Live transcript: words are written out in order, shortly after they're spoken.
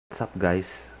What's up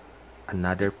guys?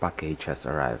 Another package has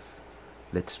arrived.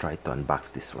 Let's try to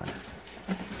unbox this one.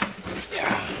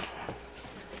 Yeah.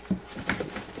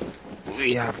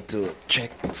 We have to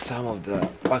check some of the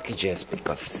packages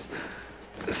because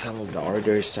some of the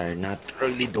orders are not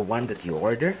really the one that you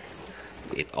order.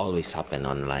 It always happen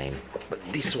online. But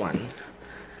this one,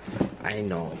 I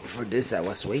know. For this, I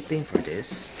was waiting for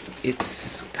this.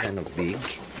 It's kind of big.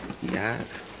 Yeah.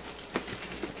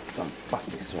 Unpack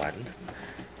this one.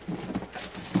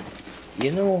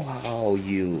 You know how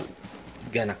you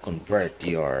gonna convert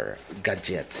your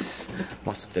gadgets?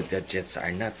 Most of the gadgets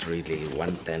are not really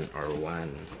 110 or 1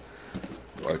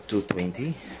 or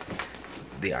 220.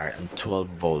 They are on 12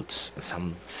 volts.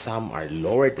 Some are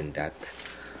lower than that.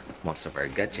 Most of our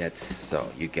gadgets, so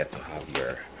you get to have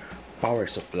your power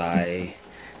supply,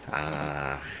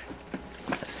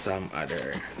 some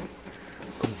other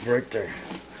converter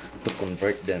to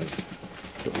convert them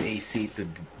to AC to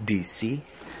DC.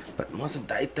 But most of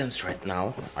the items right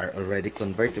now are already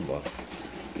convertible.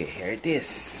 Okay, here it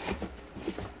is.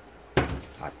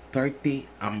 A 30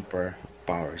 ampere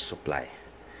power supply.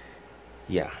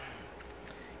 Yeah.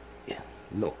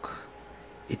 Look,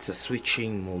 it's a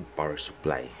switching mode power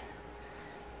supply.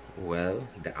 Well,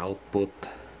 the output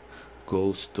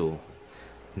goes to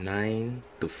 9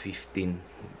 to 15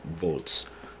 volts.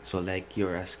 So like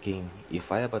you're asking,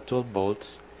 if I have a 12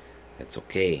 volts, that's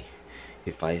okay.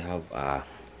 If I have a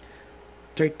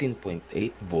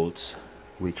 13.8 volts,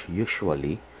 which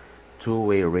usually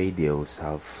two-way radios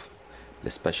have,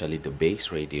 especially the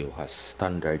base radio has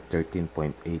standard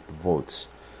 13.8 volts.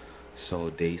 So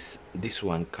this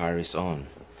one carries on.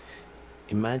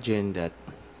 Imagine that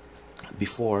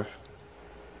before,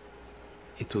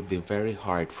 it would be very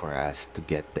hard for us to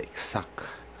get the exact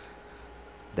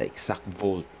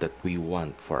volt that we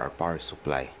want for our power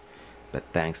supply. But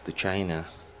thanks to China,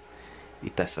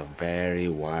 it has a very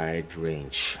wide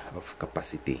range of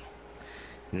capacity.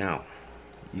 Now,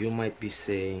 you might be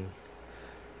saying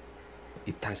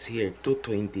it has here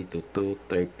 220 to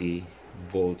 230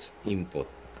 volts input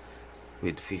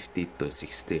with 50 to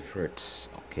 60 hertz.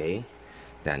 Okay,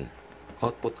 then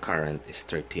output current is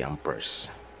 30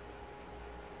 amperes.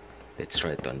 Let's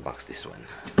try to unbox this one.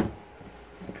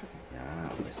 Yeah,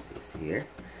 where's this here?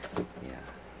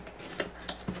 Yeah.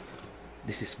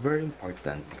 This is very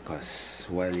important because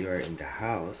while you're in the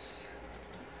house,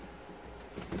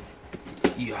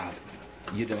 you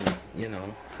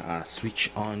don't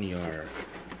switch on your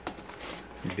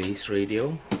base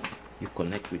radio. You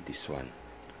connect with this one.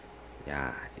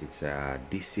 Yeah, it's a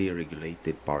DC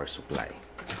regulated power supply.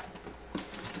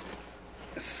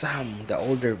 The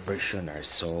older version are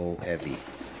so heavy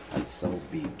and so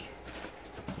big.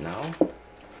 Now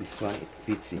this one, it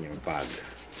fits in your bag.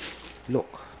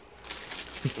 Look.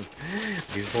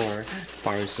 Before,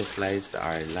 power supplies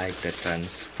are like the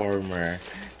transformer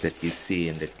that you see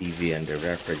in the TV and the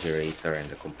refrigerator and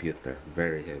the computer.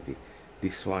 Very heavy.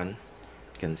 This one,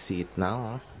 you can see it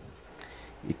now.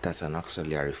 It has an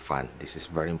auxiliary fan. This is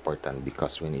very important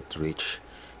because when it reaches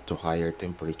to higher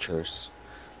temperatures,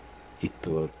 it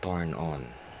will turn on.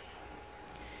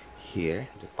 Here,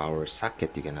 the power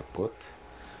socket you're gonna put.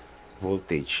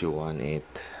 Voltage, you want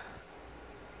it,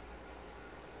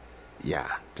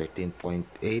 yeah,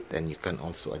 13.8, and you can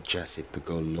also adjust it to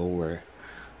go lower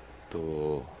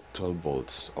to 12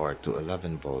 volts or to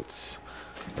 11 volts.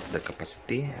 That's the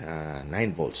capacity.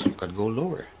 9 volts, you can go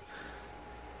lower.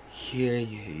 Here,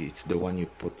 it's the one you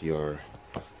put your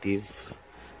positive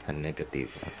and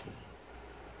negative.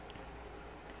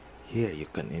 Here, you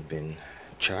can even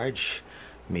charge,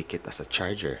 make it as a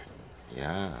charger.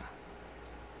 Yeah.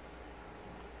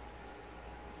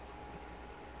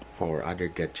 For other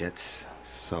gadgets,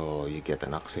 so you get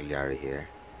an auxiliary here.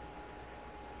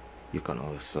 You can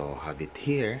also have it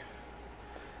here,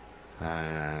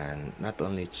 and not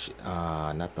only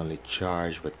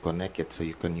charge but connect it so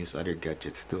you can use other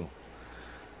gadgets too.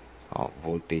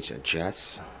 Voltage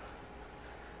adjust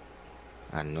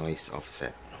and noise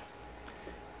offset.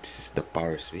 This is the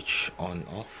power switch on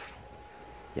off.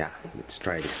 Yeah, let's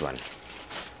try this one.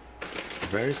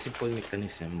 Very simple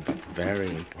mechanism but very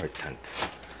important.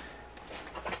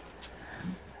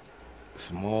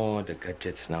 The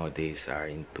gadgets nowadays are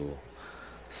into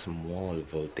small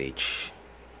voltage.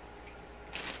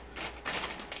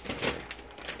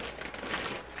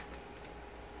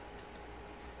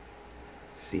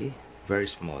 See, very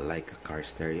small, like a car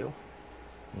stereo.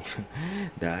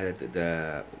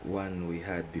 the one we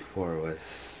had before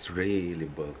was really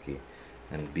bulky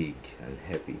and big and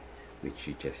heavy, which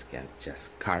you just can't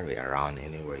just carry around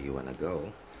anywhere you wanna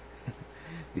go.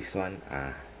 This one,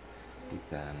 You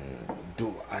can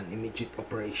do an immediate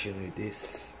operation with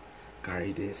this.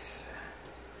 Carry this.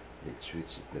 Let's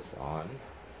switch this on.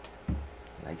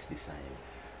 Nice design.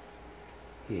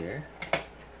 Here,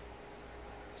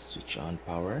 switch on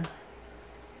power.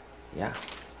 Yeah,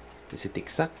 is it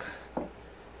exact?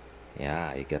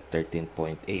 Yeah, you get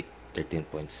 13.8,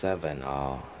 13.7.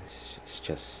 Oh, it's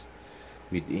just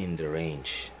within the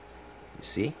range. You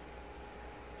see?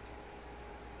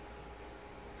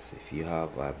 So if you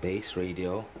have a base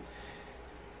radio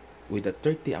with a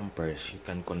 30 amperes, you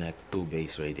can connect two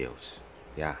base radios.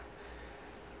 Yeah,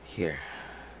 here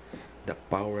the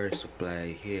power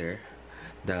supply here,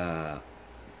 the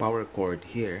power cord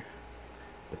here,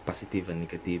 the positive and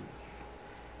negative,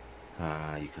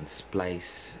 you can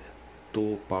splice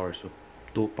two power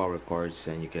cords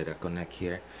and you get a connect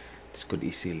here. This could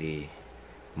easily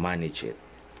manage it.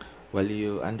 Well,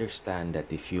 you understand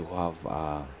that if you have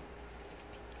a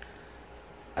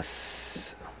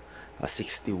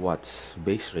 60 watts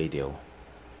base radio,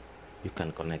 you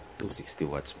can connect 260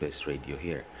 watts base radio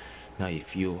here. Now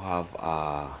if you have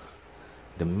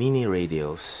the mini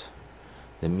radios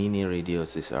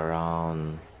is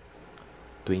around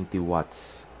 20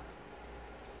 watts.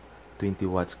 20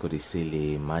 watts could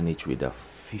easily manage with a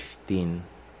 15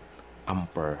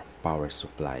 ampere power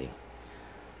supply.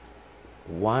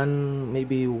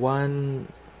 Maybe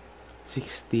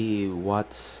 160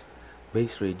 watts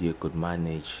base radio could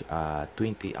manage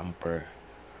 20 ampere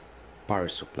power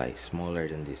supply, smaller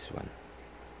than this one.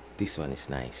 This one is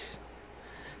nice.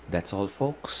 That's all,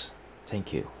 folks.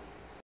 Thank you.